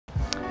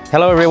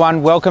Hello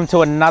everyone, welcome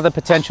to another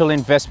potential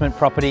investment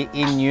property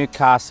in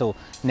Newcastle.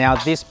 Now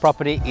this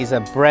property is a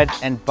bread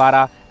and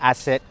butter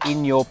asset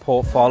in your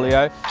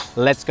portfolio.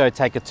 Let's go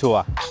take a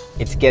tour.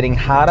 It's getting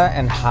harder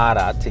and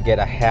harder to get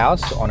a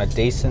house on a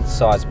decent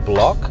sized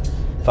block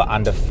for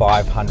under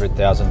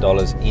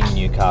 $500,000 in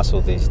Newcastle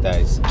these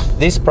days.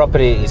 This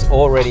property is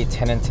already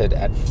tenanted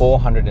at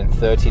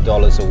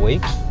 $430 a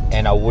week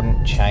and I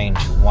wouldn't change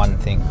one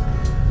thing.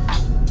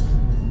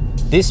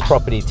 This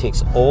property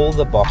ticks all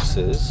the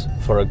boxes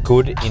for a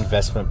good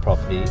investment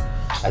property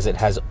as it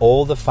has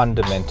all the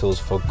fundamentals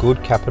for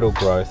good capital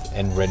growth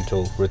and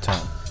rental return.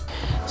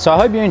 So I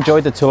hope you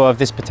enjoyed the tour of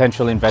this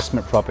potential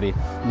investment property.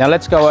 Now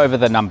let's go over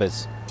the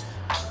numbers.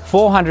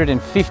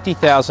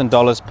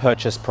 $450,000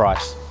 purchase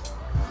price,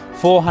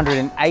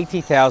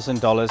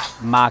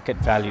 $480,000 market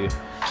value,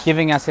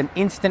 giving us an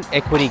instant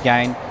equity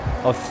gain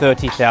of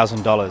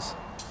 $30,000.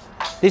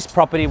 This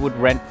property would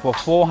rent for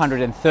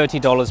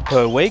 $430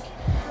 per week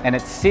and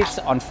it sits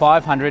on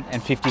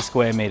 550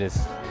 square meters.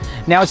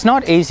 Now it's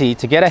not easy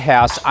to get a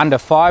house under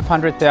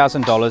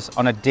 $500,000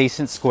 on a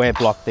decent square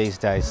block these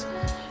days.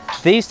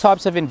 These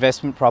types of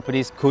investment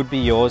properties could be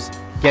yours.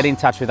 Get in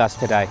touch with us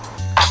today.